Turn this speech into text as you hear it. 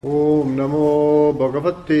Om Namo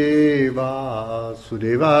Bhagavate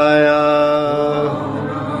Vasudevaya.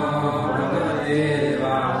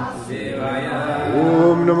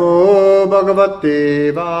 Om Namo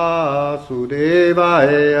Bhagavate Vasudevaya.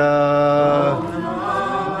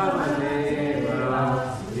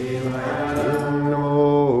 Om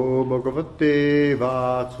Namo Bhagavate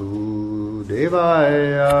Vasudevaya.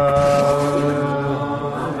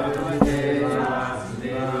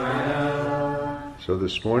 So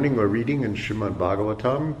this morning we're reading in Srimad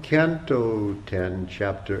Bhagavatam, Canto 10,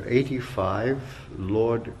 Chapter 85,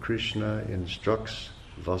 Lord Krishna instructs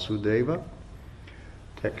Vasudeva.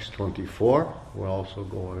 Text 24, we'll also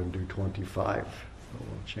go on and do 25. We'll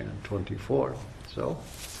chant 24. So,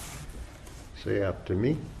 say after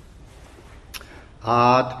me.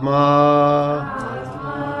 Atma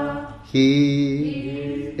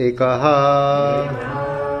hi ekaha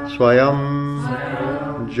swayam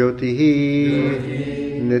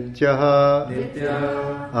Jyotihi Nityaha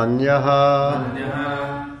Anyaha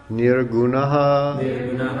Nirgunaha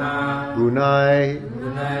Gunai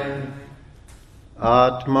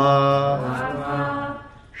Atma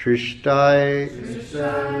Shrishtai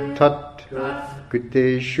Tat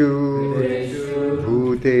Kriteshu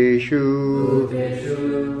Bhuteshu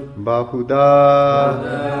Bahuda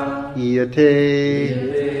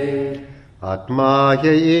Iyate Atma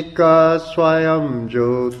eka swayam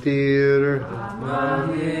jyotir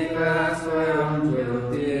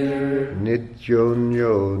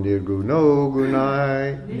Nityonyo nirguno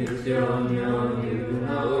gunai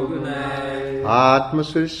Atma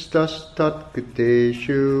sistas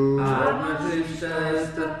tatkriteshu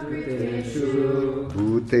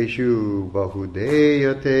Bhuteshu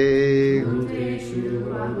bahudeyate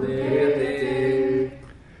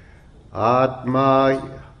Atma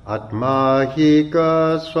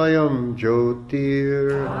eka swayam jyotir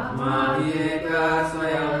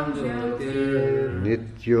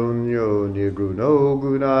Nityonyo nirguno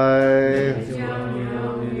gunai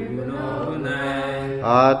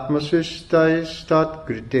Atma sistais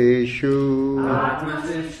tatkriteshu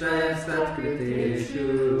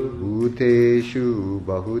Bhuteshu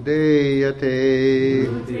bahudeyate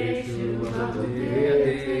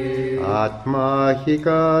Atma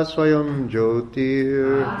eka swayam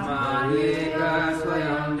jyotir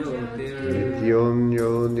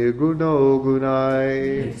Nityonyo nirguno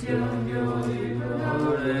gunai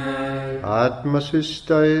Atma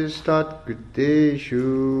sistais tatkriteshu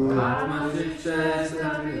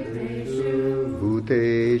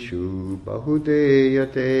Bhuteshu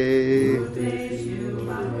bahudeyate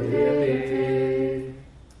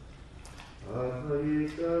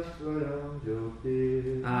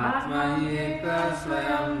Atma eka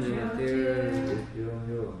swayam jyotir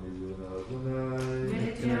Nityonyo nirguno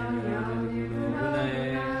gunai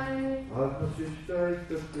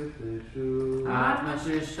Atma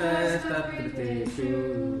sistais tatkriteshu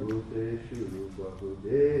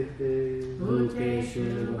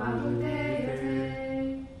Bhuteshu bahudeyate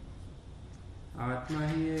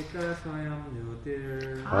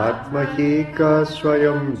Atma eka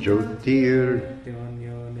swayam jyotir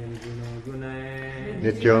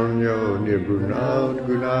Nityonyo nirguno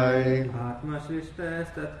gunai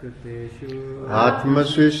Atma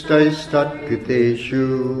sistais tatkriteshu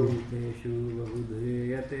Bhuteshu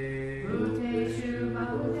bahudeyate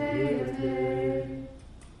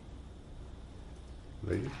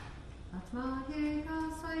Ladies.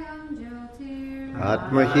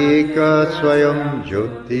 Atma eka swayam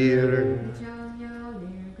jyotir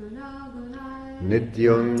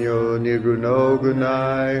Nityonyo nirguno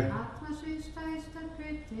gunai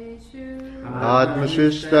Atma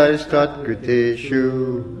sistais tatkriteshu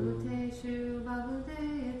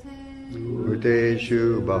Bhuteshu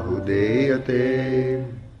bahudeyate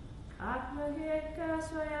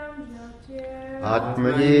Atma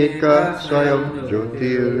eka swayam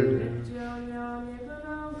jyotir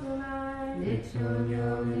Nityonyo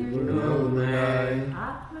nirguno gunai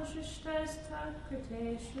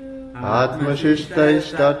Atma sistais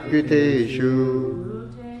tatkriteshu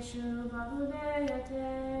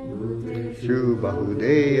Bhuteshu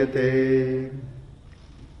bahudeyate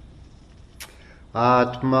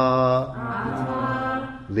Atma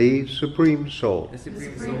the Supreme Soul.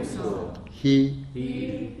 He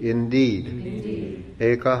indeed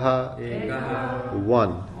Ekaha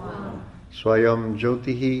one Swayam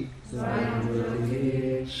Jyotihi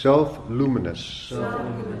self-luminous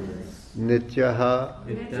Nityaha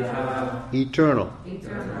eternal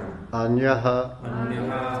Anyaha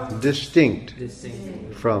distinct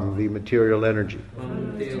from the material energy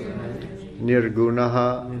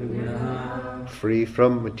Nirgunaha free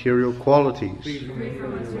from material qualities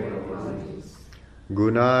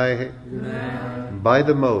Gunai, by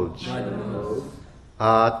the modes.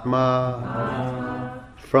 Atma,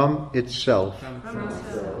 from itself.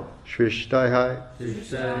 Shrishtai,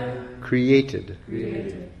 created.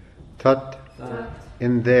 Tat,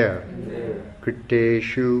 in there.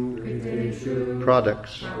 Kriteshu,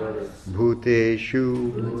 products. Bhuteshu,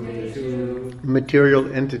 material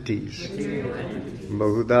entities.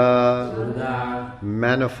 Bahuda,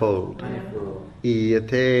 manifold.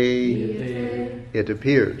 Iyate, it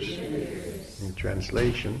appears. In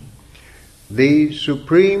translation, the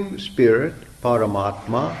Supreme Spirit,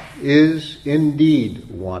 Paramatma, is indeed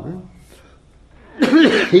one.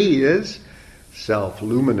 He is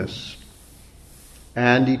self-luminous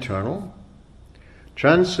and eternal,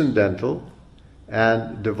 transcendental,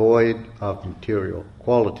 and devoid of material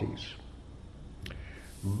qualities.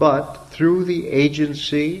 But through the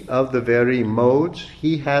agency of the very modes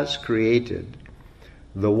he has created,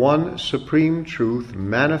 the one supreme truth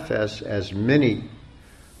manifests as many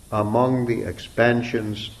among the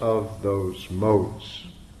expansions of those modes.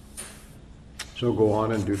 So go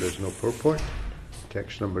on and do there's no purport.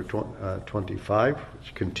 Text number 25,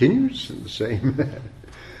 which continues in the same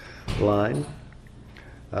line.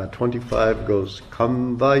 25 goes,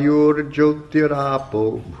 Kamvayur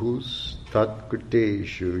jyotirapo bhus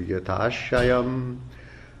tatkuteshu yatashayam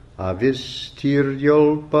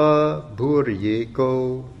avistiryolpa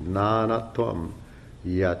bhuryeko nanatvam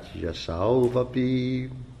yatyasauvapi.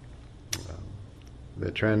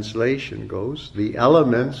 The translation goes, the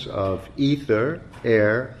elements of ether,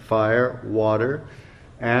 air, fire, water,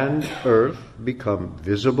 and earth become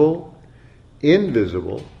visible,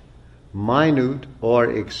 invisible, minute,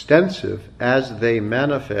 or extensive as they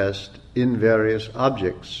manifest in various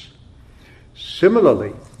objects.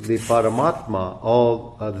 Similarly, the Paramatma,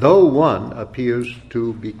 although one, appears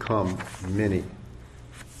to become many.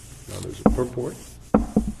 Now there's a purport.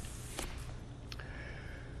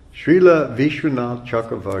 Srila Vishwanath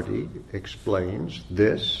Chakravarti explains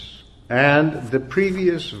this and the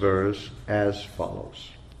previous verse as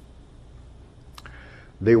follows.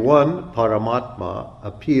 The one, Paramatma,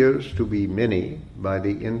 appears to be many by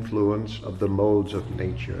the influence of the modes of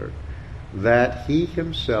nature that he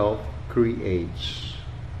himself creates.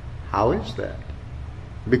 How is that?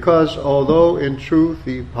 Because although in truth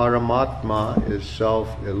the Paramatma is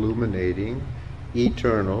self-illuminating,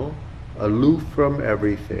 eternal, aloof from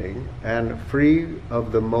everything, and free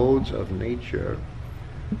of the modes of nature,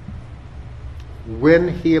 when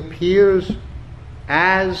he appears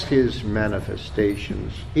as his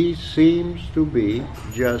manifestations, he seems to be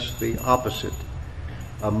just the opposite,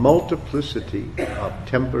 a multiplicity of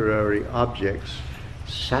temporary objects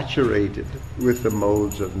saturated with the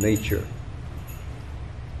modes of nature.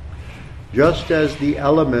 Just as the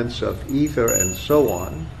elements of ether and so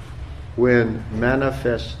on, when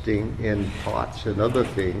manifesting in pots and other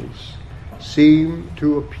things, seem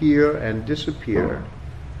to appear and disappear,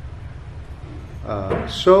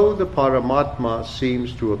 so the Paramatma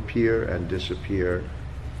seems to appear and disappear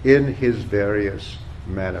in his various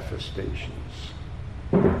manifestations.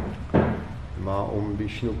 Ma Om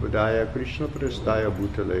Vishnu Padaya Krishna Prastaya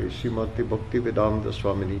Bhutale Srimati Bhakti Vedanta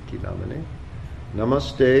Swaminiti Namane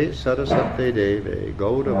Namaste Sarasate Deve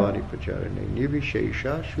Gauravani Pacharane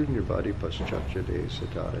Nivishesha Shunyavadi Paschachade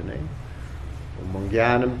Satarane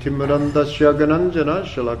Mangyanam Timmarandasya Gananjana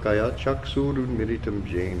Shalakaya Chaksurun Miritam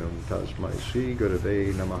Jainam Tasmai Sri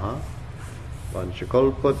Gurave Namaha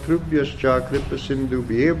Vanchakalpa Trubhyascha Kripa Sindhu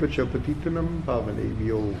Bhyevacha Patitanam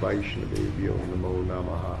Pavanebhyo Vaishnavebhyo Namo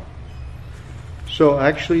Namaha. So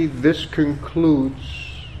actually this concludes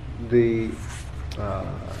the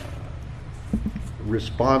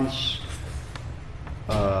response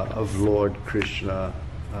of Lord Krishna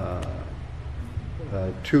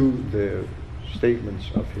to the statements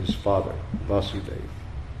of his father, Vasudeva.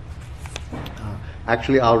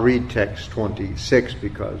 Actually, I'll read text 26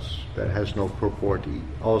 because that has no purport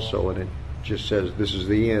also, and it just says this is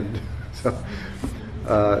the end. So,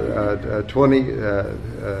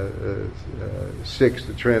 26,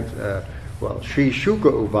 Sri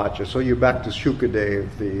Shuka Uvacha. So you're back to Shukadev,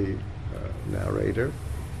 the narrator.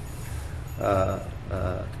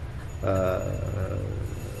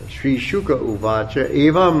 Sri Shuka Uvacha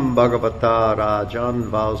Evam Bhagavata Rajan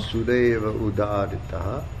Vasudeva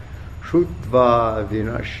Udaritaha Shrutva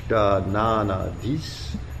Vinashta Nana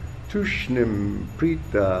Dis Tushnim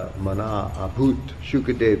Prita Mana Abhut.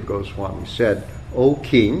 Shukadev Goswami said, O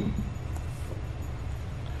king,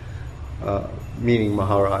 meaning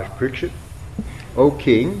Maharaj Parikshit, O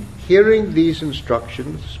king, hearing these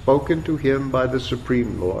instructions spoken to him by the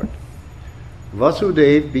Supreme Lord,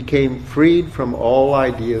 Vasudeva became freed from all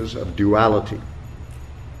ideas of duality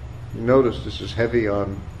You notice this is heavy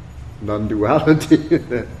on non-duality.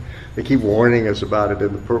 They keep warning us about it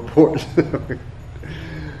in the purport.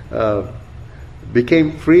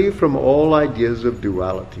 Became free from all ideas of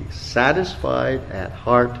duality. Satisfied at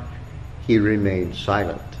heart, he remained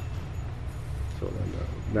silent. So then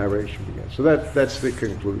the narration begins. So that's the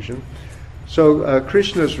conclusion. So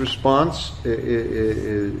Krishna's response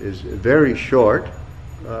is very short.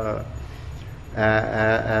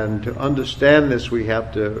 And to understand this, we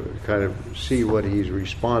have to kind of see what he's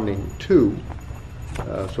responding to.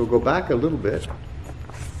 So go back a little bit.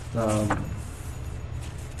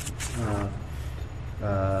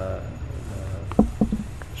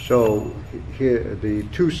 So here, the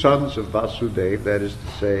two sons of Vasudeva, that is to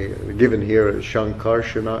say, given here as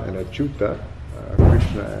Shankarshana and Achyuta,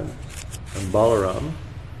 Krishna and Balaram.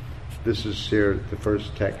 This is here the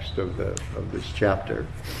first text of this chapter,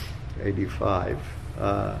 85.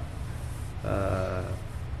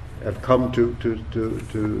 Have come to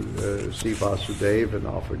see Vasudeva and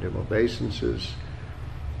offered him obeisances,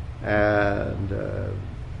 and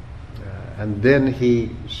then he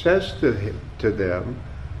says to them,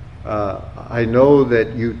 I know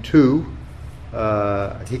that you too.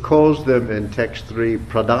 He calls them in text 3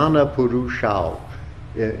 Pradhana Purushao,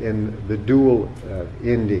 in the dual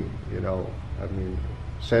ending. I mean,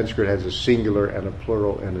 Sanskrit has a singular and a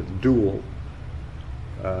plural and a dual.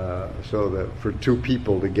 So that for two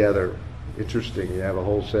people together, interesting. You have a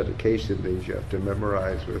whole set of case endings you have to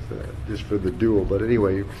memorize with just for the dual. But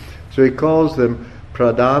anyway, so he calls them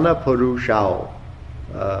Pradhana Purushao,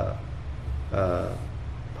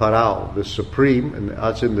 Parao, the supreme, and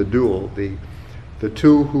that's in the dual. The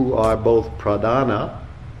two who are both Pradhana,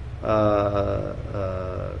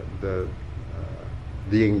 the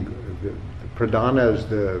Pradhana is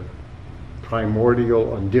the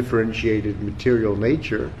primordial, undifferentiated material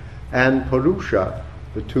nature, and Purusha,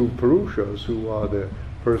 the two Purushas, who are the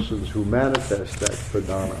persons who manifest that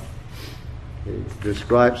Pradhana. He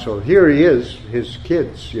describes, so here he is, his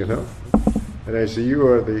kids, and I say, you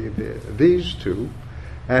are these two,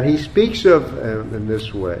 and he speaks of in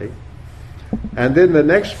this way. And then the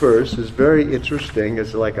next verse is very interesting.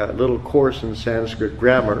 It's like a little course in Sanskrit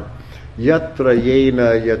grammar. Yatra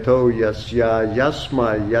yena yato yasya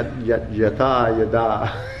yasma yata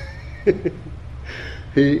yada.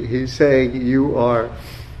 He's saying you are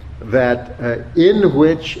that in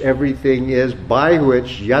which everything is, by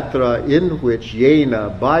which yatra, in which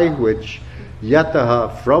yena, by which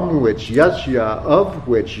yataha, from which yasya, of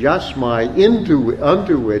which yasmai,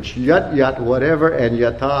 unto which yat whatever, and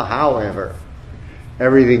yata however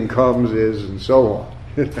everything comes, is, and so on.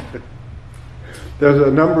 There's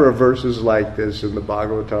a number of verses like this in the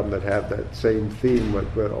Bhagavatam that have that same theme,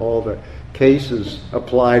 but all the cases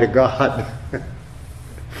apply to God.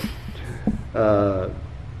 The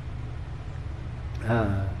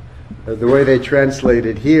way they translate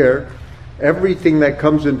it here, everything that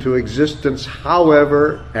comes into existence,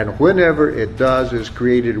 however and whenever it does, is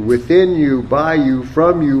created within you, by you,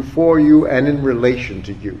 from you, for you, and in relation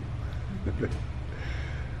to you.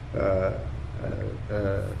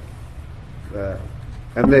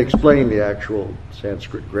 And they explain the actual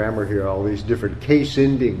Sanskrit grammar here, all these different case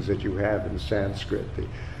endings that you have in Sanskrit. The,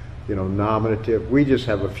 nominative. We just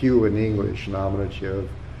have a few in English: nominative,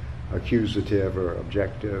 accusative or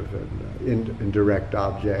objective, and indirect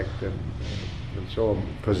object, and so on,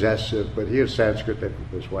 possessive. But here's Sanskrit,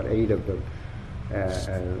 there's 8 of them,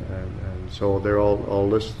 and so they're all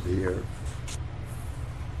listed here.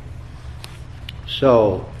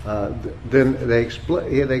 So then they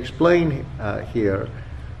explain here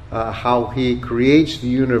how he creates the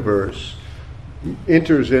universe,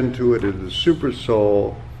 enters into it as the super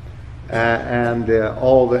soul, and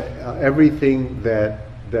everything that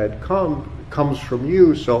comes from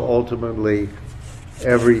you. So ultimately,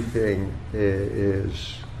 everything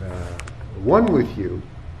is one with you.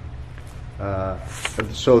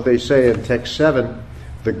 So they say in text 7.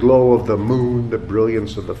 The glow of the moon, the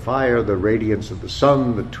brilliance of the fire, the radiance of the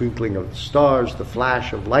sun, the twinkling of the stars, the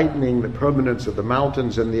flash of lightning, the permanence of the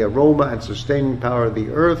mountains, and the aroma and sustaining power of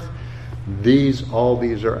the earth, all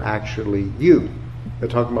these are actually you. They're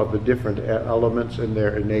talking about the different elements and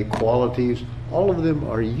their innate qualities. All of them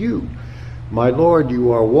are you. My Lord,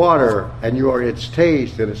 you are water, and you are its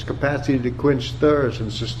taste, and its capacity to quench thirst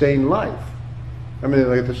and sustain life. I mean,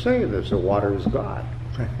 like they're saying this, the water is God.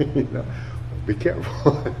 Be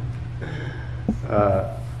careful.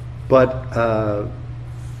 But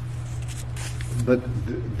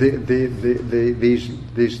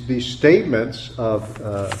these statements of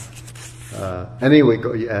anyway,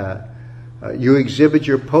 You exhibit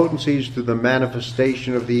your potencies through the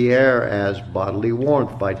manifestation of the air as bodily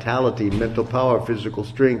warmth, vitality, mental power, physical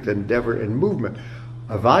strength, endeavor, and movement.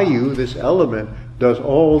 A vayu, this element, does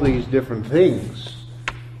all these different things.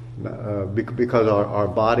 Because our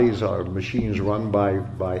bodies are machines run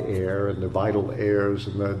by air, and the vital airs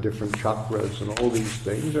and the different chakras and all these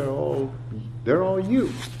things are they're all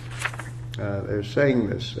you. They're saying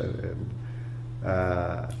this,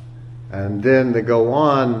 and then they go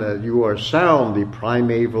on. You are sound, the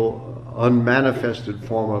primeval, unmanifested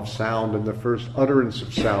form of sound, and the first utterance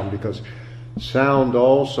of sound, because sound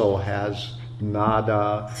also has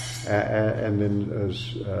nada, and then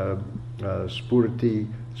spurti.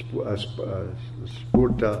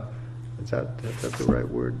 Spurta, is that the right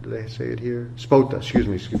word? Did they say it here? Spota, excuse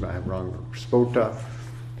me, I have wrong. Spota,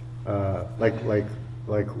 like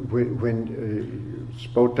when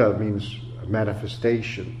spota means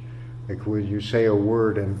manifestation. Like when you say a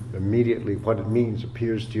word and immediately what it means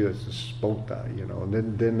appears to you as the spota,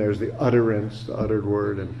 and then there's the utterance, the uttered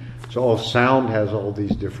word, and so all sound has all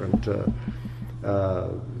these different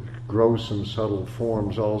gross and subtle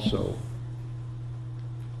forms also.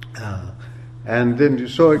 And then,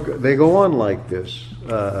 so they go on like this.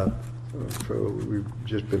 We've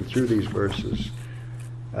just been through these verses,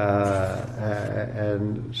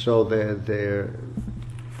 and so they've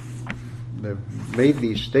made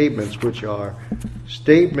these statements, which are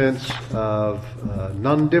statements of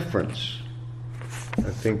non-difference.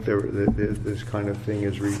 I think this kind of thing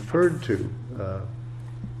is referred to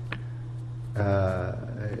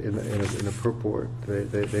in a purport.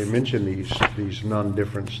 They mention these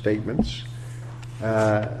non-different statements,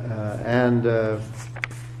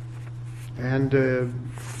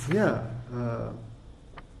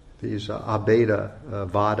 these abheda,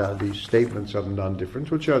 vada, these statements of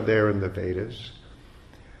non-difference, which are there in the Vedas,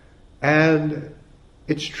 and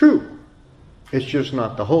it's true. It's just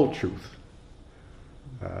not the whole truth.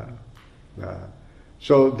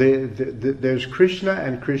 So there's Krishna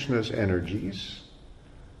and Krishna's energies,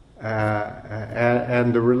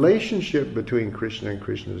 and the relationship between Krishna and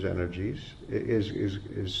Krishna's energies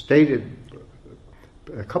is stated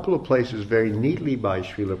a couple of places very neatly by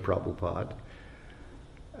Srila Prabhupada,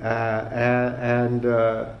 and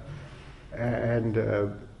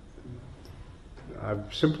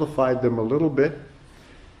I've simplified them a little bit.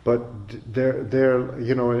 But they're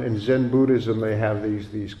in Zen Buddhism they have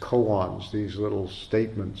these koans, these little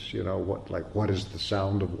statements, what is the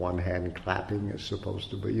sound of one hand clapping is supposed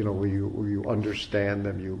to be, where you understand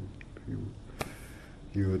them,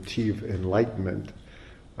 you achieve enlightenment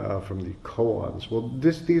from the koans. Well,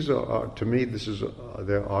 these are to me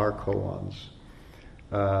there are koans.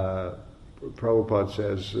 Prabhupada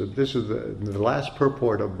says this is the last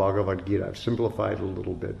purport of Bhagavad Gita. I've simplified it a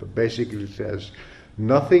little bit, but basically it says,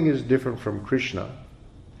 nothing is different from Krishna,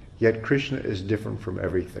 yet Krishna is different from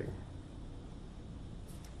everything.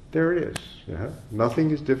 There it is.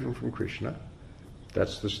 Nothing is different from Krishna.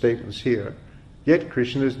 That's the statements here. Yet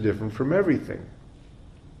Krishna is different from everything.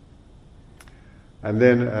 And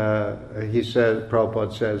then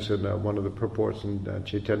Prabhupada says in one of the purports in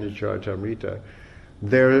Chaitanya Charitamrita,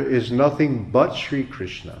 there is nothing but Sri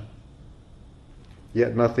Krishna,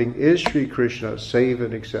 yet nothing is Sri Krishna save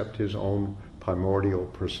and except his own primordial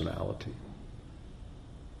personality.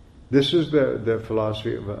 This is the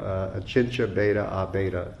philosophy of Achincha Bheda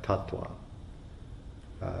Abheda Tattva.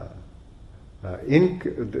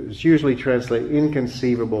 It's usually translated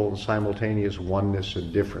inconceivable and simultaneous oneness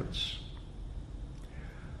and difference.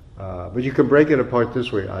 But you can break it apart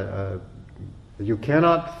this way. You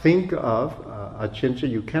cannot think of Achincha,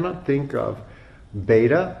 you cannot think of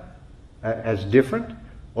Bheda as different,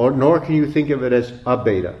 nor can you think of it as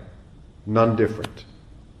Abheda. Non-different.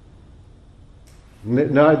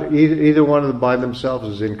 Either one of them by themselves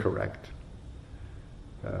is incorrect.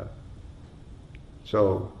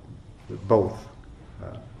 So, both.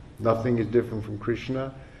 Nothing is different from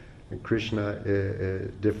Krishna, and Krishna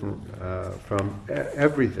is different from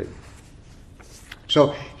everything.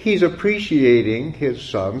 So he's appreciating his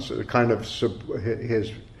sons,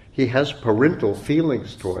 he has parental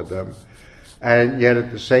feelings toward them. And yet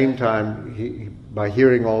at the same time, by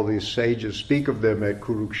hearing all these sages speak of them at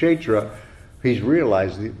Kurukshetra, he's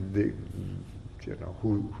realized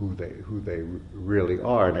who they really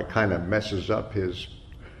are, and it kind of messes up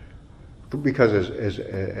because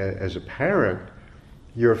as a parent,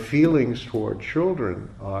 your feelings toward children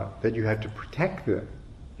are that you have to protect them,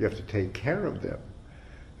 you have to take care of them,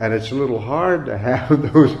 and it's a little hard to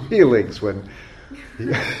have those feelings when.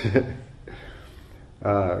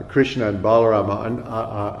 Krishna and Balarama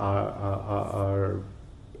are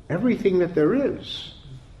everything that there is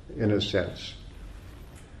in a sense.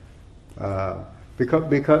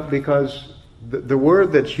 Because the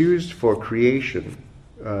word that's used for creation,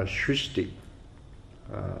 Shrishti,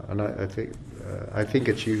 and I think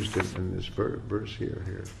it's used in this verse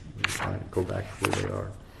here. Go back to where they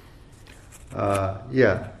are.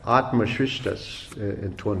 Atma Shrishtas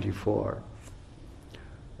in 24.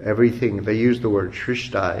 Everything, they use the word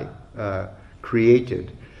Shrishtai,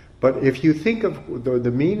 created. But if you think of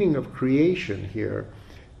the meaning of creation here,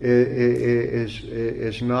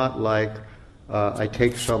 is not like I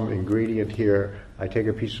take some ingredient here, I take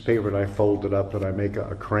a piece of paper and I fold it up and I make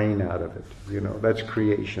a crane out of it. That's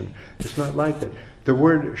creation. It's not like that. The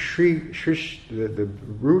word the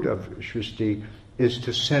root of Shrishti is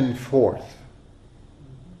to send forth.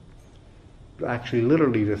 Actually,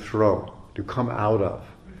 literally to throw, to come out of.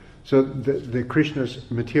 So the Krishna's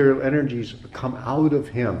material energies come out of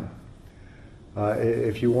him.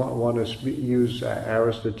 If you want to use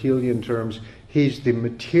Aristotelian terms, he's the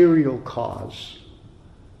material cause.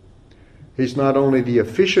 He's not only the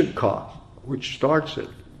efficient cause, which starts it,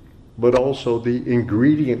 but also the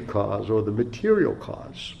ingredient cause or the material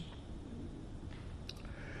cause.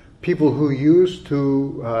 People who used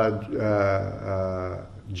to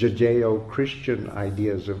Judeo-Christian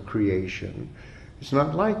ideas of creation, it's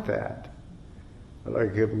not like that.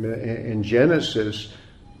 Like in Genesis,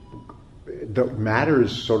 the matter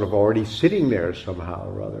is sort of already sitting there somehow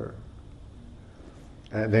or other.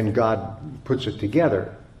 And then God puts it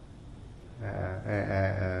together.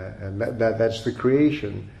 And that's the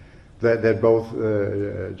creation that both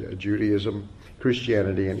Judaism,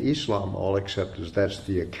 Christianity, and Islam all accept as that's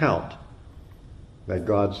the account. That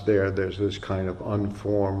God's there's this kind of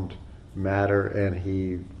unformed matter and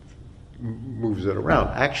he moves it around.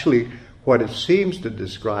 Actually, what it seems to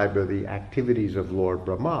describe are the activities of Lord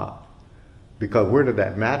Brahma. Because where did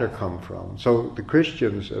that matter come from? So the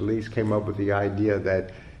Christians at least came up with the idea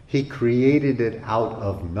that he created it out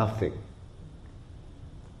of nothing.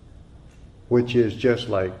 Which is just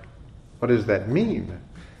like, what does that mean?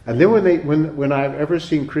 And then when I've ever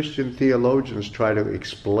seen Christian theologians try to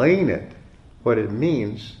explain it, what it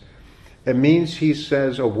means he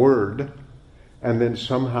says a word and then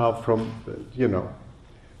somehow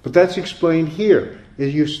but that's explained here.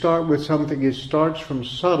 Is you start with something, it starts from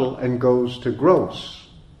subtle and goes to gross.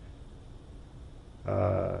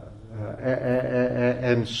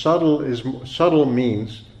 And subtle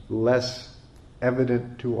means less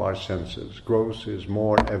evident to our senses. Gross is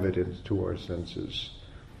more evident to our senses.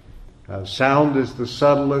 Sound is the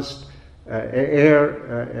subtlest.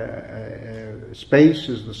 Space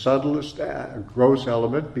is the subtlest gross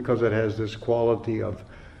element because it has this quality of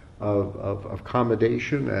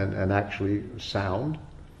accommodation and actually sound.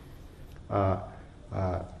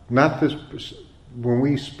 Not this. When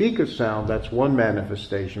we speak a sound, that's one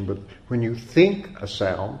manifestation. But when you think a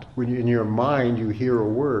sound, when in your mind you hear a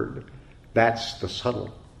word, that's the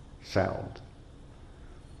subtle sound.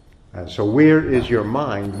 So where is your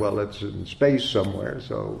mind? Well, it's in space somewhere.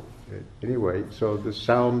 So anyway, so the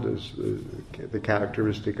sound is the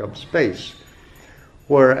characteristic of space.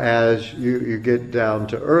 Whereas you get down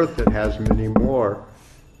to earth, it has many more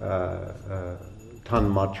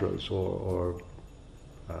tanmatras or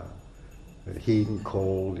heat and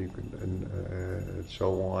cold, and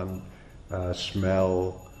so on.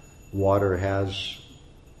 Smell, water has.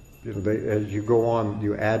 As you go on,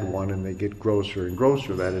 you add one, and they get grosser and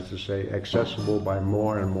grosser. That is to say, accessible by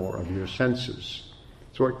more and more of your senses.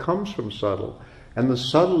 So it comes from subtle, and the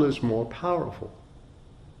subtle is more powerful.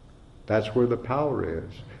 That's where the power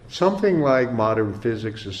is. Something like modern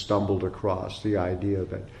physics has stumbled across the idea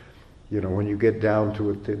that, when you get down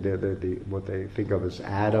to it, what they think of as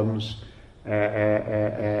atoms,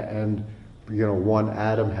 and one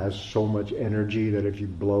atom has so much energy that if you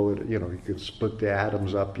blow it, you could split the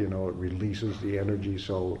atoms up, it releases the energy.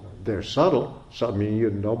 So they're subtle. So, I mean, you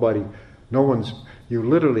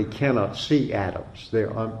literally cannot see atoms.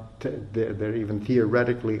 They're even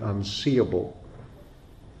theoretically unseeable.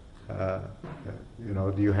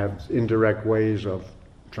 You have indirect ways of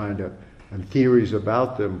trying to, and theories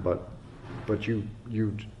about them, but you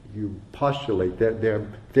postulate that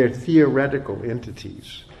they're theoretical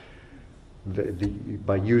entities.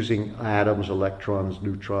 By using atoms, electrons,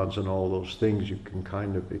 neutrons, and all those things, you can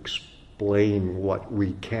kind of explain what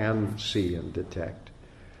we can see and detect.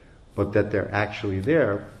 But that they're actually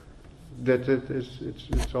there, they're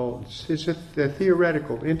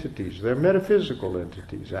theoretical entities. They're metaphysical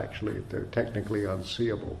entities, actually. They're technically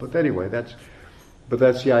unseeable. But anyway, that's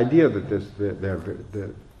the idea that they're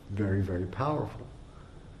very, very powerful,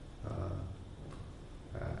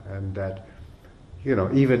 and that.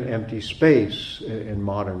 even empty space in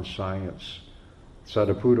modern science.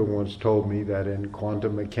 Sadhaputta once told me that in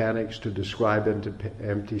quantum mechanics, to describe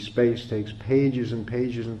empty space takes pages and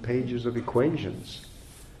pages and pages of equations.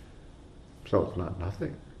 So it's not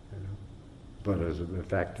nothing, but as a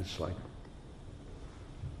fact, it's like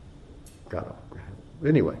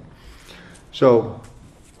anyway. So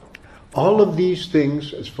all of these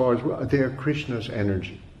things, as far as they are Krishna's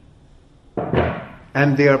energy,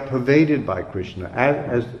 and they are pervaded by Krishna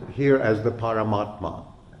as the Paramatma.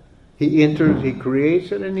 He enters, he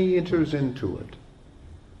creates it, and he enters into it.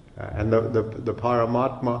 And the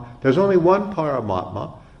Paramatma, there's only one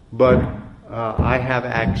Paramatma, but I have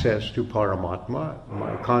access to Paramatma,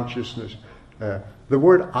 my consciousness. The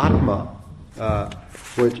word Atma,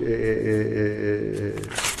 which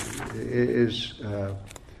is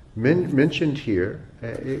mentioned here,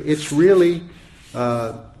 it's really,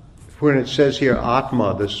 when it says here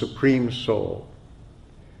Atma, the Supreme Soul.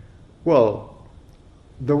 Well,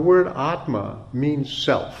 the word Atma means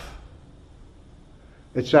self.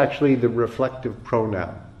 It's actually the reflective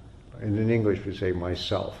pronoun. And in English we say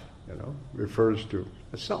myself, refers to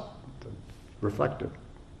a self, reflective.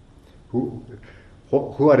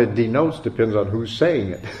 What it denotes depends on who's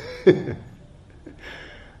saying it.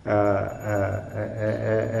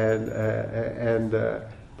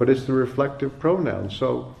 But it's the reflective pronoun.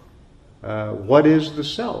 So, what is the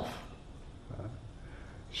self?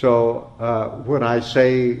 So when I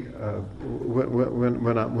say,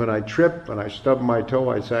 when I trip, when I stub my toe,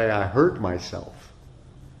 I say I hurt myself.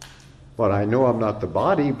 But I know I'm not the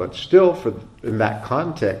body, but still, in that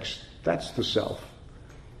context, that's the self.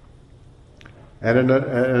 And in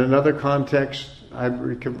another context, I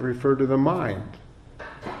can refer to the mind.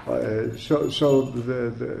 So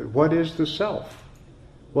what is the self?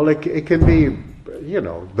 Well, it can be,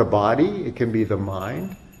 the body. It can be the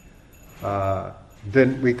mind.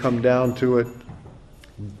 Then we come down to it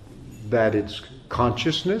that it's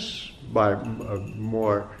consciousness by a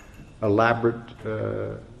more elaborate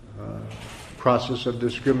process of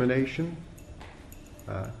discrimination.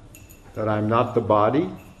 That I'm not the body.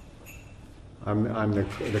 I'm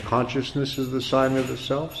the consciousness is the sign of the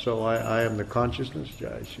self, so I am the consciousness.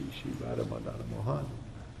 Jai Shri Shri Radha Madana Mohan.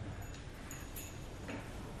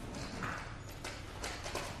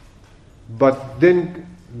 But then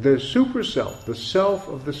the super self, the self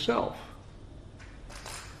of the self,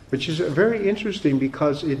 which is very interesting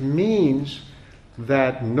because it means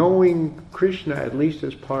that knowing Krishna, at least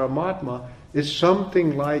as Paramatma, is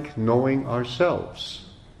something like knowing ourselves.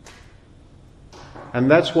 And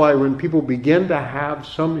that's why when people begin to have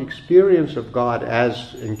some experience of God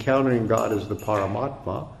as encountering God as the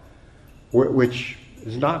Paramatma, which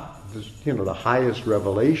is not the highest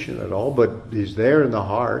revelation at all, but is there in the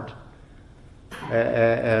heart,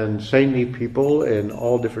 and saintly people in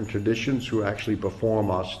all different traditions who actually perform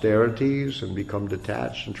austerities and become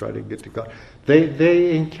detached and try to get to God,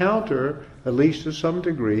 they encounter, at least to some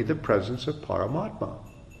degree, the presence of Paramatma.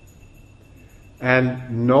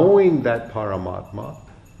 And knowing that Paramatma,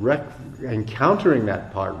 encountering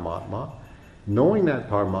that Paramatma, knowing that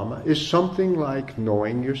Paramatma is something like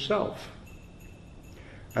knowing yourself.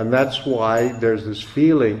 And that's why there's this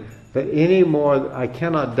feeling that anymore I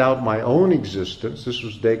cannot doubt my own existence. This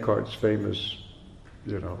was Descartes' famous,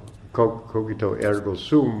 cogito ergo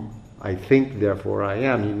sum, I think, therefore I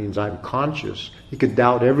am. He means I'm conscious. He could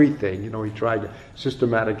doubt everything. He tried to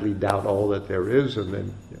systematically doubt all that there is, and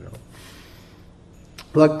then,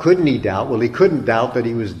 What couldn't he doubt? Well, he couldn't doubt that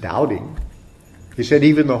he was doubting. He said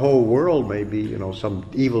even the whole world may be, some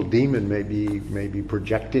evil demon may be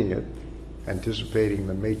projecting it, anticipating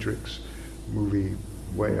the Matrix movie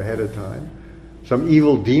way ahead of time. Some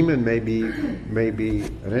evil demon may be,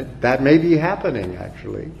 that may be happening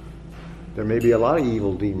actually. There may be a lot of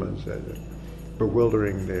evil demons that are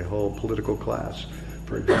bewildering the whole political class,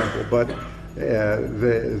 for example. But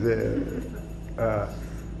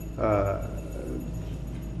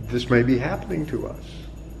this may be happening to us.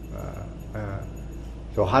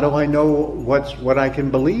 So how do I know what I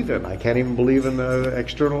can believe in? I can't even believe in the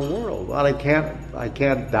external world. Well, I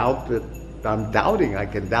can't doubt that I'm doubting. I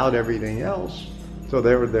can doubt everything else. So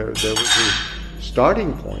there was the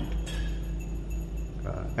starting point.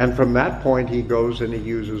 And from that point he goes and he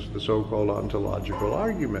uses the so-called ontological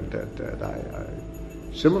argument that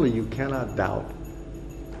similarly you cannot doubt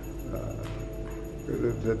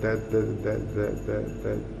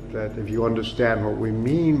that if you understand what we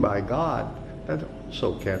mean by God, that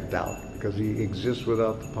also can't doubt, because he exists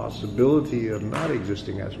without the possibility of not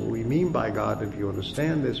existing. That's what we mean by God. If you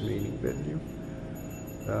understand this meaning, then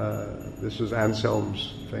this is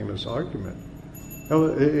Anselm's famous argument.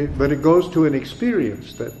 But it goes to an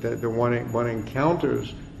experience that the one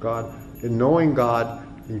encounters God, and knowing God,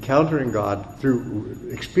 encountering God through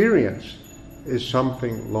experience is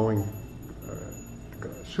something knowing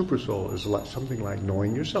Super Soul is something like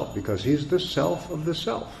knowing yourself, because he's the self of the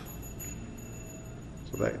self.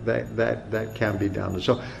 So that can be done.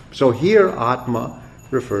 So here Atma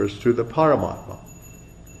refers to the Paramatma.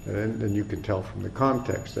 And you can tell from the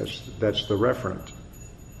context, that's the referent.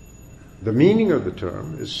 The meaning of the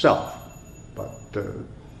term is self, but the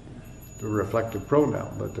reflective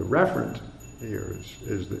pronoun, but the referent here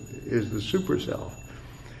is the super self.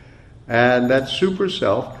 And that super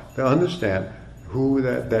self, to understand who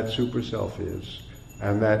that super self is,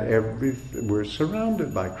 and that we're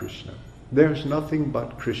surrounded by Krishna. There's nothing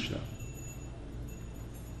but Krishna.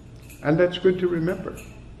 And that's good to remember.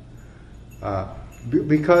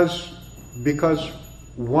 Because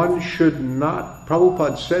one should not,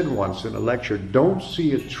 Prabhupada said once in a lecture, don't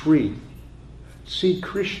see a tree, see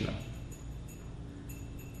Krishna.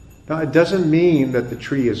 Now it doesn't mean that the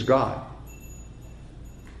tree is God.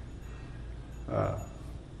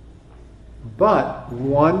 But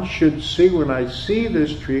one should see, when I see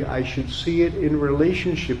this tree, I should see it in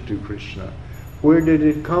relationship to Krishna. Where did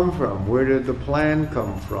it come from? Where did the plant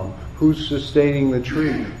come from? Who's sustaining the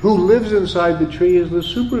tree? Who lives inside the tree is the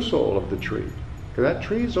super soul of the tree. Because that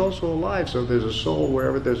tree is also alive, so there's a soul.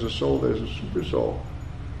 Wherever there's a soul, there's a super soul.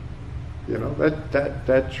 You know,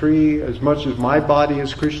 that tree, as much as my body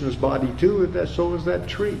is Krishna's body too, so is that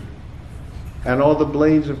tree. And all the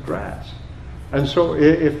blades of grass. And so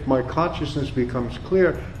if my consciousness becomes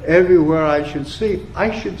clear, everywhere I should see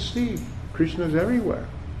Krishna's everywhere.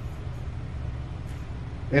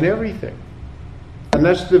 In everything. And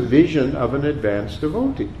that's the vision of an advanced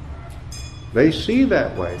devotee. They see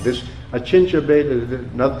that way. This Achincha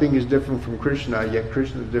Beta, nothing is different from Krishna, yet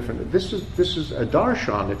Krishna is different. This is a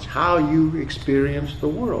darshan. It's how you experience the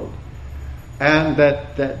world. And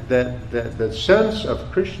that sense of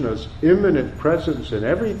Krishna's immanent presence in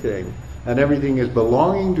everything, and everything is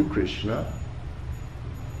belonging to Krishna,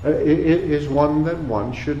 is one that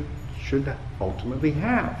one should ultimately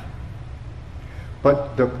have.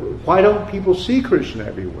 But why don't people see Krishna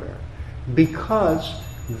everywhere? Because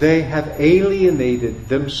they have alienated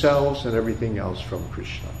themselves and everything else from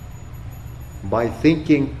Krishna by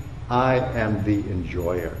thinking, I am the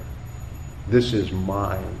enjoyer. This is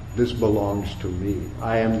mine. This belongs to me.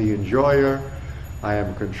 I am the enjoyer. I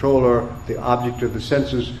am controller. The object of the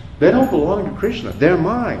senses. They don't belong to Krishna. They're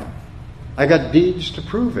mine. I got deeds to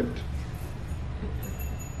prove it.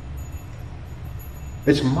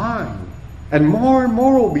 It's mine. And more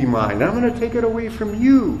will be mine. I'm going to take it away from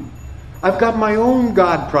you. I've got my own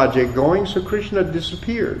God project going, so Krishna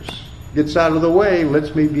disappears. Gets out of the way,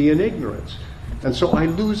 lets me be in ignorance. And so I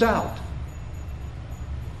lose out.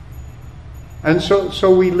 And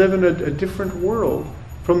so we live in a different world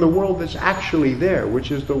from the world that's actually there,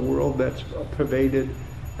 which is the world that's pervaded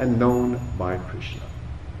and known by Krishna.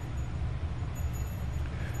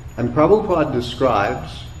 And Prabhupada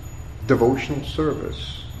describes devotional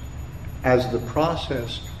service as the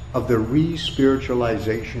process of the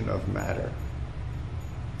re-spiritualization of matter.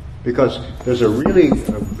 Because there's a very,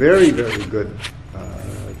 very good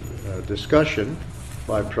discussion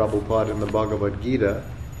by Prabhupada in the Bhagavad Gita,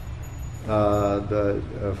 the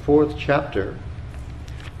 4th chapter,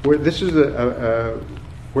 where this is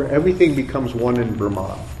where everything becomes one in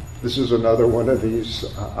Brahman. This is another one of these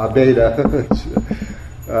Abheda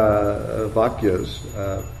Vakyas.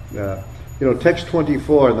 Text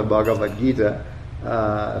 24 in the Bhagavad Gita,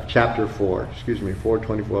 chapter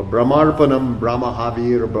 424. Brahmarpanam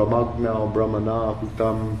brahmahavir brahmagna brahmana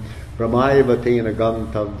hutam brahmaiva tena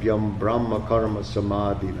gantavyam brahma karma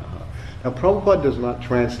samadhina. Now Prabhupada does not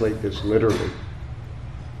translate this literally.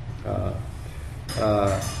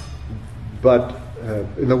 But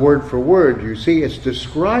in the word for word, you see it's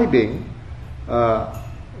describing,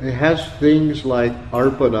 it has things like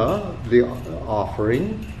arpana, the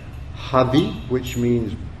offering, havi, which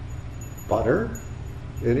means butter.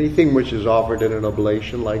 Anything which is offered in an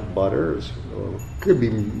oblation like butter, or could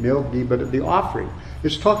be milky, but the offering.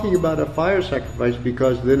 It's talking about a fire sacrifice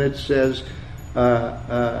because then it says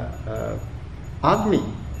agni,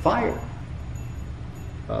 fire.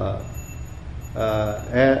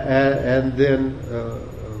 And then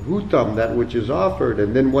hutam, that which is offered,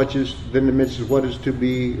 and then it mentions what is to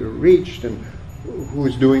be reached and who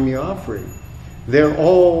is doing the offering. They're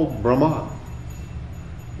all Brahman.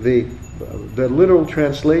 The literal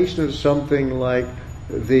translation is something like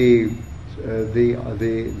the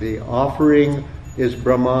offering is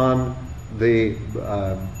Brahman, the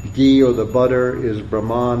ghee or the butter is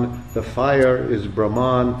Brahman, the fire is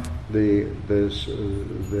Brahman,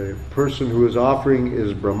 the person who is offering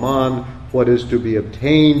is Brahman, what is to be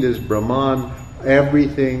obtained is Brahman,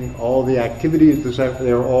 everything, all the activities,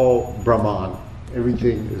 they're all Brahman.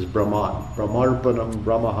 Everything is Brahman. Brahmarpanam,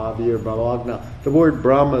 Brahmahavir, Brahmagna. The word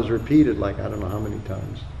Brahma is repeated like I don't know how many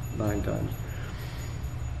times, 9 times.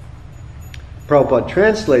 Prabhupada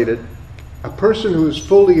translated, a person who is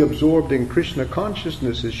fully absorbed in Krishna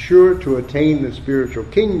consciousness is sure to attain the spiritual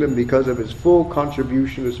kingdom because of his full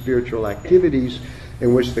contribution to spiritual activities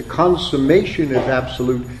in which the consummation is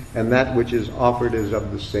absolute and that which is offered is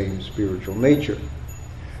of the same spiritual nature.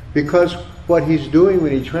 Because what he's doing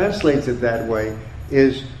when he translates it that way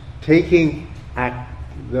is taking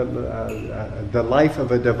the life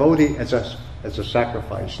of a devotee as a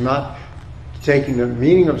sacrifice, not taking the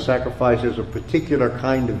meaning of sacrifice as a particular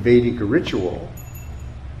kind of Vedic ritual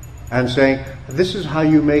and saying, this is how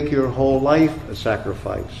you make your whole life a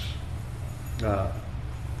sacrifice.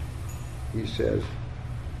 He says,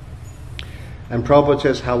 and Prabhupada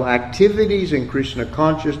says how activities in Krishna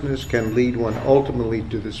consciousness can lead one ultimately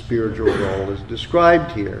to the spiritual goal as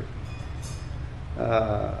described here.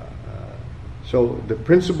 So the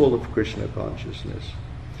principle of Krishna consciousness.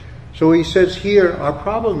 So he says here, our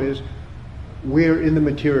problem is we're in the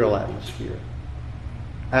material atmosphere.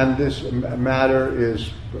 And this matter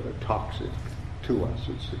is toxic to us.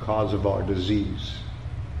 It's the cause of our disease.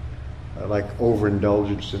 Like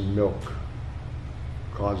overindulgence in milk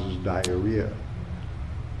causes diarrhea.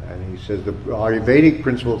 And he says the Ayurvedic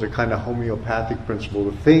principle is a kind of homeopathic principle.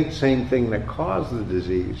 The same thing that caused the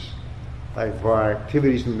disease, like for our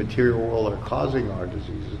activities in the material world, are causing our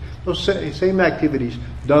diseases. Those same activities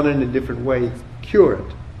done in a different way cure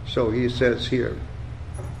it. So he says here,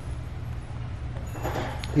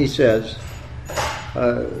 he says,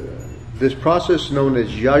 this process known as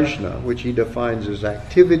yajna, which he defines as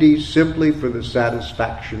activities simply for the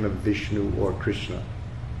satisfaction of Vishnu or Krishna.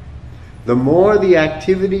 The more the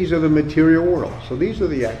activities of the material world, so these are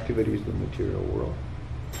the activities of the material world.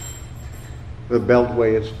 The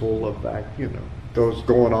Beltway is full of those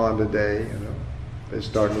going on today, they're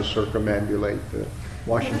starting to circumambulate the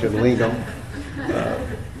Washington Lingo.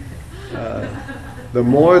 The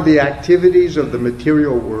more the activities of the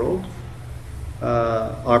material world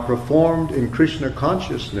are performed in Krishna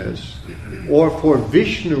consciousness or for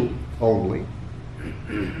Vishnu only,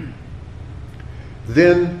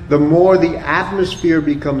 then the more the atmosphere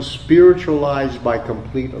becomes spiritualized by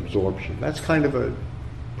complete absorption. That's kind of a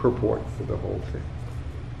purport for the whole thing.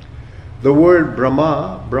 The word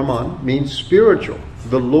Brahman, means spiritual.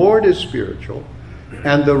 The Lord is spiritual,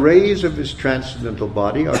 and the rays of his transcendental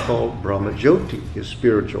body are called Brahma Jyoti, his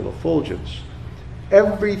spiritual effulgence.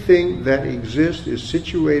 Everything that exists is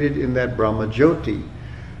situated in that Brahma Jyoti,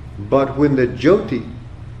 but when the Jyoti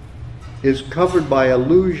is covered by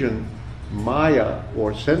illusion, Maya,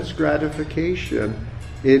 or sense gratification,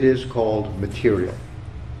 it is called material.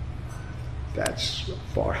 That's a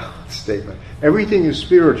far out statement. Everything is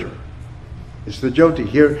spiritual. It's the Jyoti.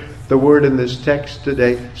 Here, the word in this text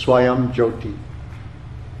today, Swayam Jyoti,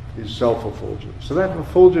 is self-effulgence. So that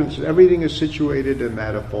effulgence, everything is situated in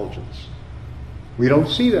that effulgence. We don't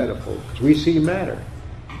see that effulgence. We see matter.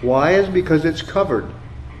 Why? Is because it's covered.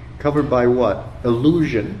 Covered by what?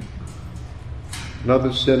 Illusion.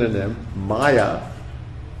 Another synonym, Maya.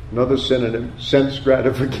 Another synonym, sense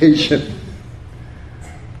gratification.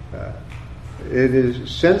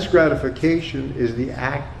 Sense gratification is the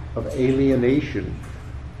act of alienation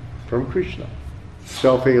from Krishna.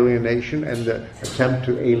 Self-alienation and the attempt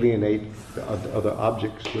to alienate the other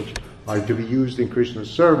objects which are to be used in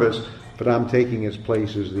Krishna's service, but I'm taking his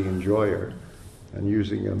place as the enjoyer and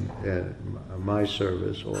using them in my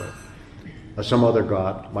service or some other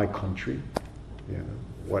god, my country,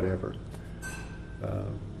 whatever.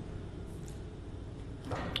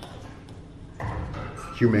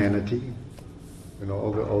 Humanity,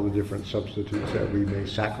 all the different substitutes that we may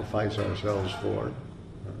sacrifice ourselves for.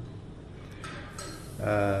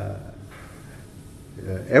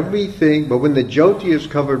 Everything, but when the Jyoti is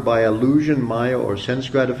covered by illusion, Maya, or sense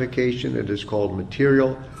gratification, it is called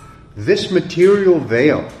material. This material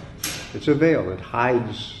veil, it's a veil, it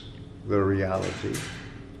hides the reality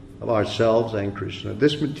of ourselves and Krishna.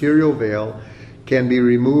 This material veil can be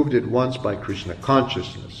removed at once by Krishna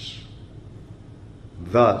consciousness.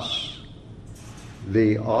 Thus,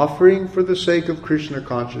 the offering for the sake of Krishna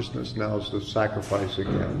consciousness, now is the sacrifice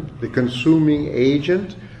again, the consuming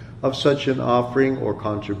agent of such an offering or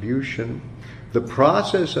contribution, the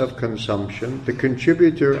process of consumption, the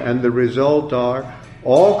contributor, and the result are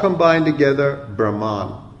all combined together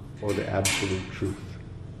Brahman. or the absolute truth.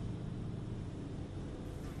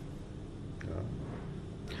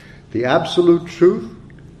 The absolute truth,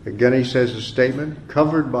 again he says a statement,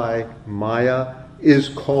 covered by Maya, is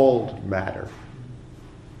called matter.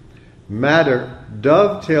 Matter,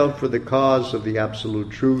 dovetailed for the cause of the absolute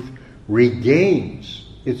truth, regains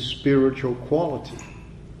its spiritual quality.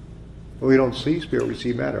 Well, we don't see spirit, we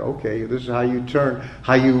see matter. Okay, this is how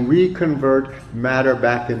you reconvert matter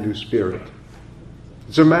back into spirit.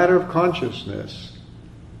 It's a matter of consciousness.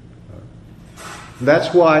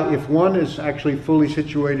 That's why if one is actually fully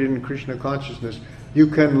situated in Krishna consciousness, you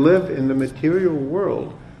can live in the material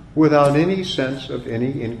world without any sense of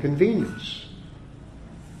any inconvenience.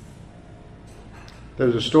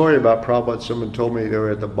 There's a story about Prabhupada. Someone told me they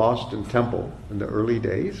were at the Boston Temple in the early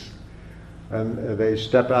days, and they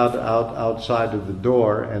step outside of the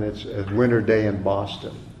door, and it's a winter day in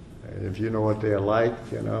Boston. If you know what they're like,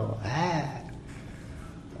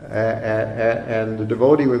 and the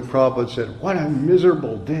devotee with Prabhupada said, "What a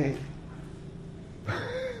miserable day."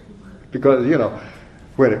 Because,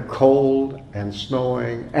 when it's cold and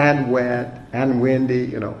snowing and wet and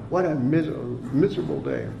windy, what a miserable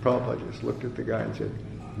day. And Prabhupada just looked at the guy and said,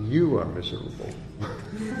 "You are miserable."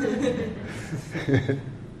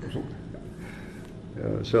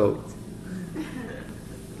 So,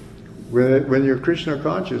 when you're Krishna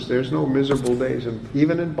conscious, there's no miserable days,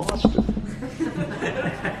 even in Boston.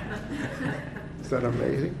 Is that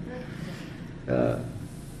amazing?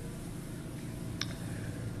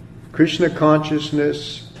 Krishna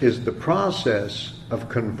consciousness is the process of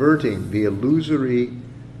converting the illusory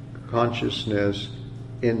consciousness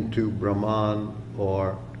into Brahman,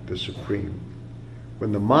 or the Supreme.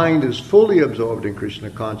 When the mind is fully absorbed in Krishna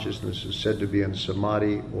consciousness, is said to be in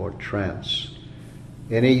samadhi or trance.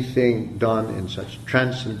 Anything done in such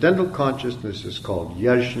transcendental consciousness is called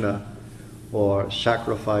yajna, or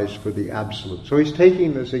sacrifice for the absolute. So he's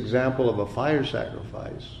taking this example of a fire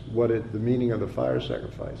sacrifice. The meaning of the fire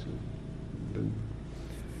sacrifice?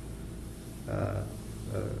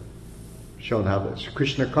 Shown how that's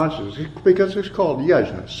Krishna consciousness, because it's called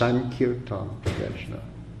yajna, sankirtan yajna.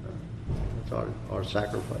 That's our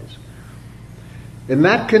sacrifice. In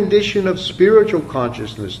that condition of spiritual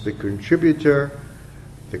consciousness, the contributor,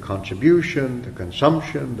 the contribution, the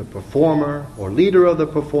consumption, the performer or leader of the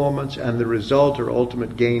performance, and the result or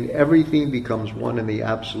ultimate gain, everything becomes one in the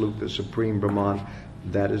absolute, the supreme Brahman.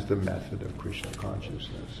 That is the method of Krishna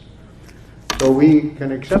consciousness. So we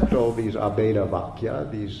can accept all these abheda vakya,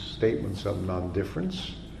 these statements of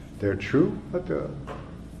non-difference. They're true, but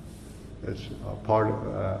it's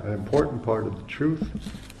an important part of the truth,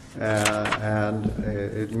 and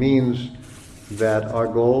it means that our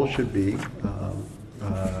goal should be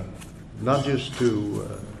not just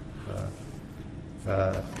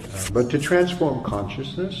but to transform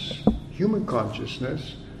consciousness, human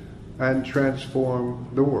consciousness, and transform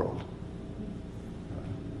the world.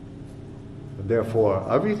 Therefore,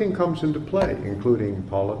 everything comes into play, including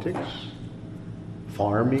politics,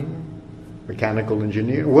 farming, mechanical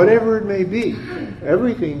engineering, whatever it may be.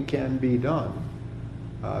 Everything can be done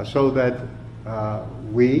so that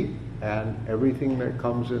we and everything that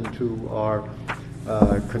comes into our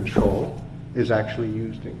control is actually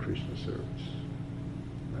used in Krishna service.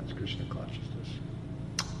 That's Krishna consciousness.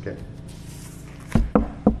 Okay.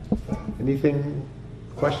 Anything,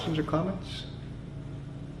 questions or comments?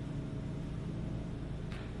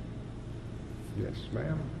 Yes,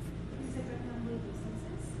 ma'am.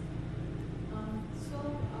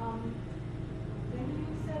 When you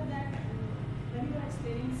said that when you are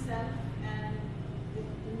explaining self, and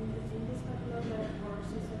in this particular verse,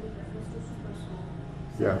 you said it refers to super soul.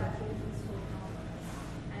 Yeah. Actually means soul power.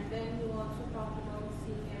 And then you also talked about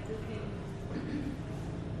seeing everything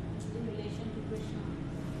in relation to Krishna.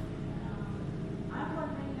 I'm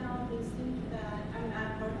wondering now, listening to that,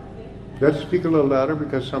 I've heard of it. Let's speak a little louder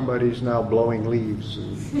because somebody's now blowing leaves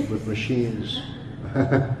with machines.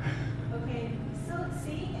 Okay, so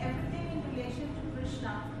seeing everything in relation to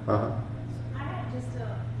Krishna, I had just a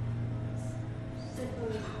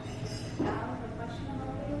simple question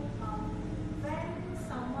about it.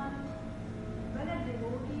 When a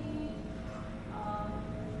devotee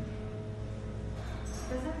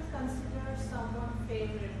doesn't consider someone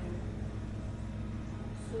favorable,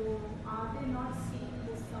 so are they not seeing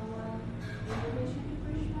this someone in relation to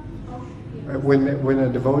Krishna? How should we When a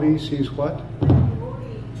devotee sees what?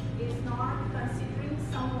 devotee is not considering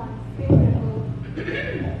someone favorable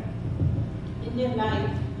in their life.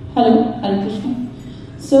 Hello, Hare Krishna.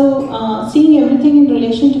 So, seeing everything in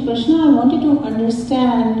relation to Krishna, I wanted to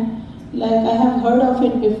understand Like I have heard of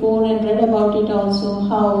it before and read about it also,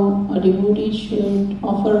 how a devotee should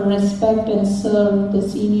offer respect and serve the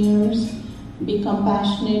seniors, be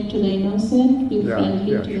compassionate to the innocent, be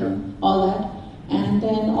friendly to sure. all that, and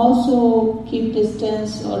then also keep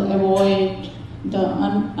distance or avoid the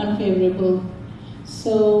unfavorable.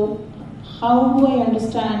 So how do I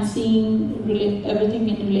understand seeing everything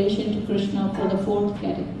in relation to Krishna for the fourth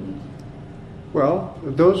category? Well,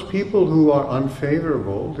 those people who are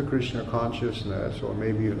unfavorable to Krishna consciousness, or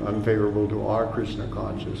maybe unfavorable to our Krishna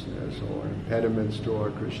consciousness, or impediments to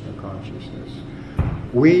our Krishna consciousness,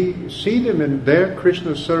 we see them in their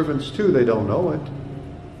Krishna servants too. They don't know it.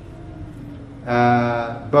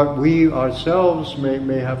 But we ourselves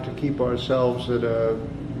may have to keep ourselves at a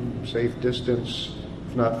safe distance,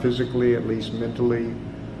 if not physically, at least mentally,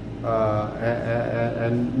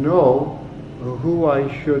 and know who I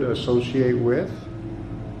should associate with,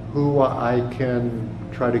 who I can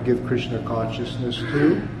try to give Krishna consciousness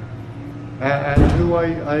to, and who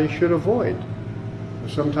I should avoid.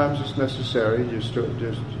 Sometimes it's necessary just to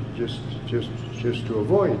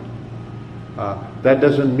avoid. That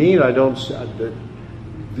doesn't mean I don't.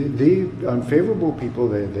 The unfavorable people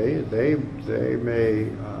they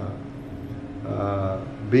may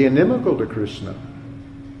be inimical to Krishna.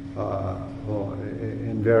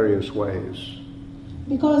 In various ways.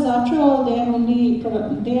 Because after all, they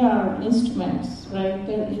are instruments, right?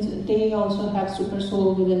 They also have super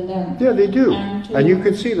soul within them. Yeah, they do, and you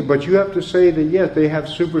can see them. But you have to say that yes, they have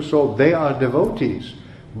super soul. They are devotees,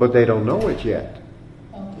 but they don't know it yet.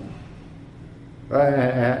 Okay.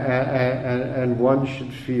 And one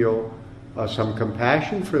should feel some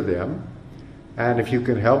compassion for them, and if you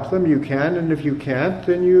can help them, you can, and if you can't,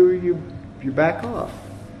 then you back off.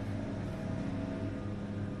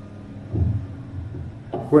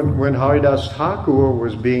 When Haridas Thakur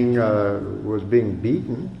was being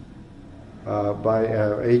beaten by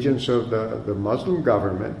agents of the Muslim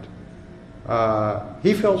government,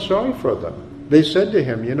 he felt sorry for them. They said to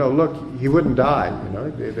him, look, he wouldn't die.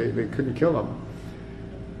 They couldn't kill him,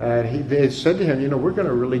 and they said to him, we're going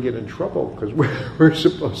to really get in trouble because we're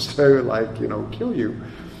supposed to kill you.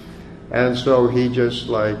 And so he just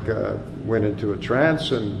went into a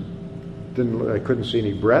trance and I couldn't see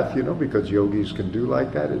any breath, because yogis can do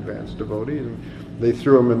like that, advanced devotees. And they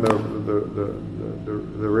threw him in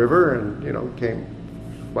the river, and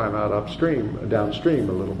swam out downstream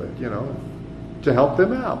a little bit, to help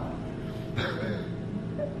them out.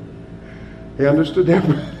 He understood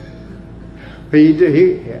them.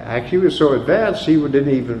 He actually was so advanced he didn't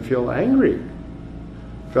even feel angry.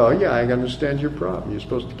 Felt, I understand your problem. You're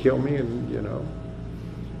supposed to kill me, and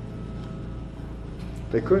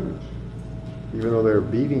they couldn't. Even though they were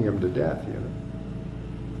beating him to death,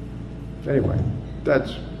 Anyway,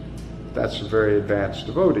 that's a very advanced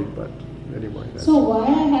devotee, but anyway. So why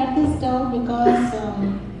I had this doubt, because,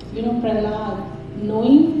 Prahlad,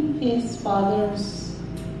 knowing his father's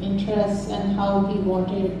interests and how he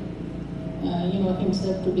wanted,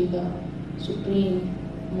 himself to be the supreme,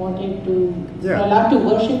 wanted to Prahlad to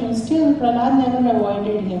worship him, still Prahlad never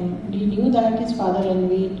avoided him. He knew that his father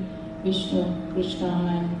envied Vishnu, Krishna,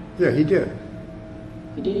 and... Yeah, he did.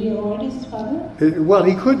 Did he avoid his father? Well,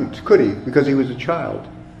 he couldn't, could he? Because he was a child.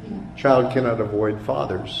 Yeah. Child cannot avoid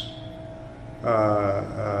fathers. So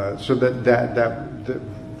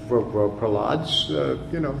for Prahlad's,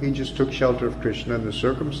 he just took shelter of Krishna in the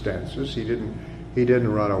circumstances. He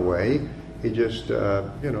didn't run away. He just,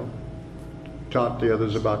 taught the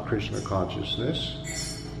others about Krishna consciousness.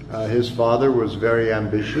 His father was very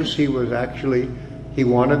ambitious. He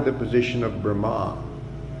wanted the position of Brahma.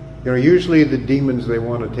 Usually the demons, they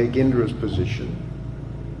want to take Indra's position.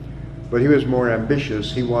 But he was more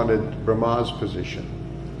ambitious. He wanted Brahma's position.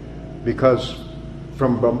 Because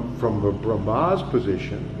from Brahma's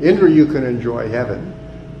position, Indra you can enjoy heaven,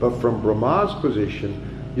 but from Brahma's position,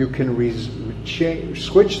 you can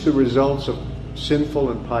switch the results of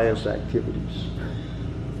sinful and pious activities.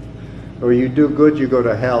 Or you do good, you go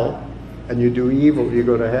to hell, and you do evil, you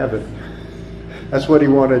go to heaven. That's what he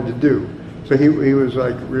wanted to do. So he was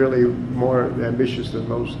really more ambitious than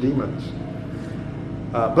most demons.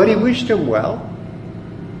 But he wished him well.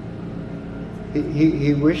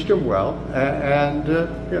 He wished him well, and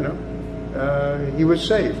he was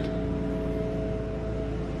saved.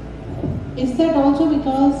 Is that also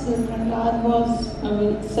because Prahlad was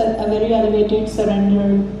a very elevated,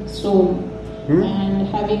 surrendered soul, and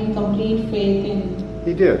having complete faith in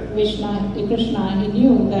Krishna, he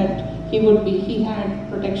knew that he had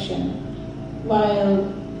protection. While,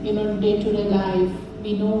 day-to-day life,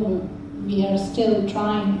 we know we are still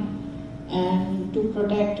trying and to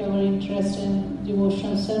protect our interest in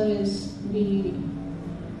devotional service, we,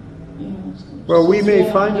 Well, we may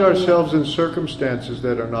so find we- ourselves in circumstances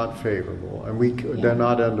that are not favorable, and they're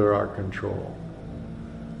not under our control.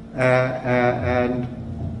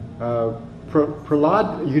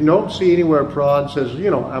 Prahlad, you don't see anywhere Prahlad says,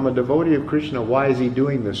 I'm a devotee of Krishna, why is he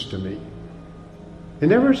doing this to me? He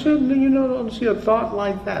never said, don't see a thought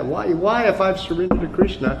like that. Why if I've surrendered to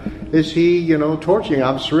Krishna, is he, torturing?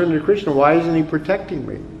 I'm surrendered to Krishna, why isn't he protecting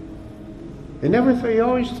me? He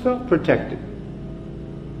always felt protected.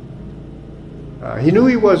 He knew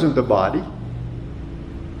he wasn't the body.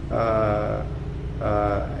 And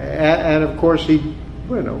of course it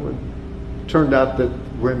turned out that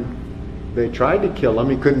when they tried to kill him,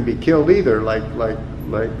 he couldn't be killed either, like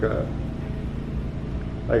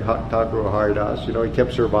Thakur Haridas, he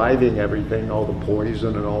kept surviving everything, all the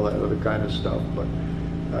poison and all that other kind of stuff.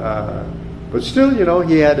 But still,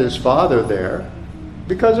 he had his father there,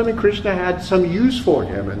 because Krishna had some use for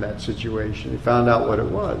him in that situation. He found out what it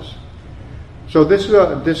was. So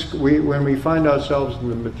when we find ourselves in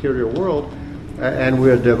the material world and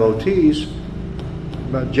we're devotees,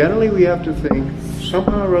 but generally we have to think,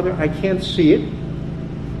 somehow or other, I can't see it,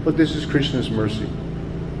 but this is Krishna's mercy.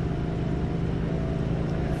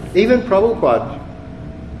 Even Prabhupada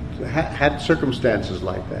had circumstances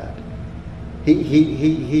like that.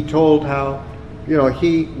 He told how,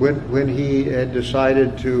 when he had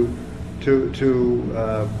decided to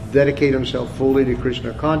dedicate himself fully to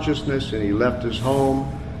Krishna consciousness, and he left his home,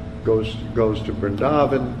 goes to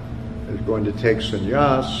Vrindavan, is going to take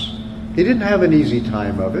sannyas. He didn't have an easy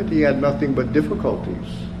time of it. He had nothing but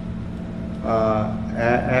difficulties.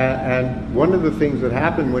 And one of the things that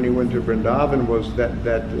happened when he went to Vrindavan was that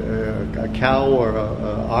a cow or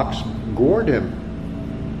a ox gored him,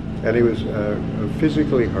 and he was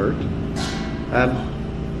physically hurt. And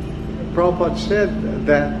Prabhupada said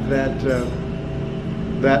that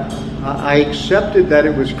I accepted that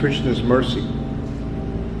it was Krishna's mercy,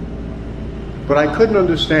 but I couldn't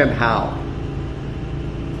understand how.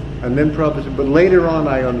 And then Prabhupada said, but later on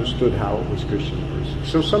I understood how it was Krishna's mercy.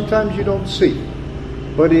 So sometimes you don't see,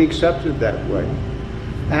 but he accepted that way.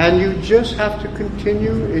 And you just have to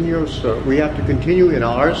continue in your service. We have to continue in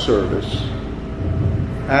our service.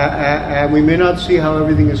 And we may not see how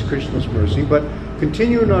everything is Krishna's mercy, but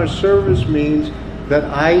continue in our service means that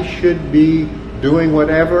I should be doing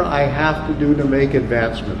whatever I have to do to make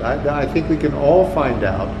advancement. I think we can all find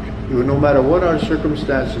out, no matter what our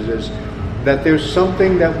circumstances is, that there's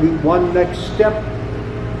something one next step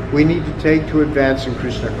we need to take to advance in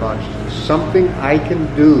Krishna consciousness. Something I can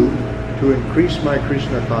do to increase my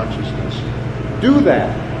Krishna consciousness. Do that.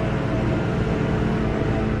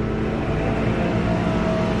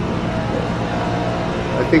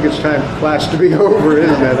 I think it's time for class to be over,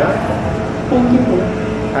 isn't it? Huh? Thank you.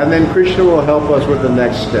 And then Krishna will help us with the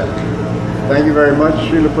next step. Thank you very much,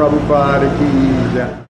 Srila Prabhupada Ki Jai.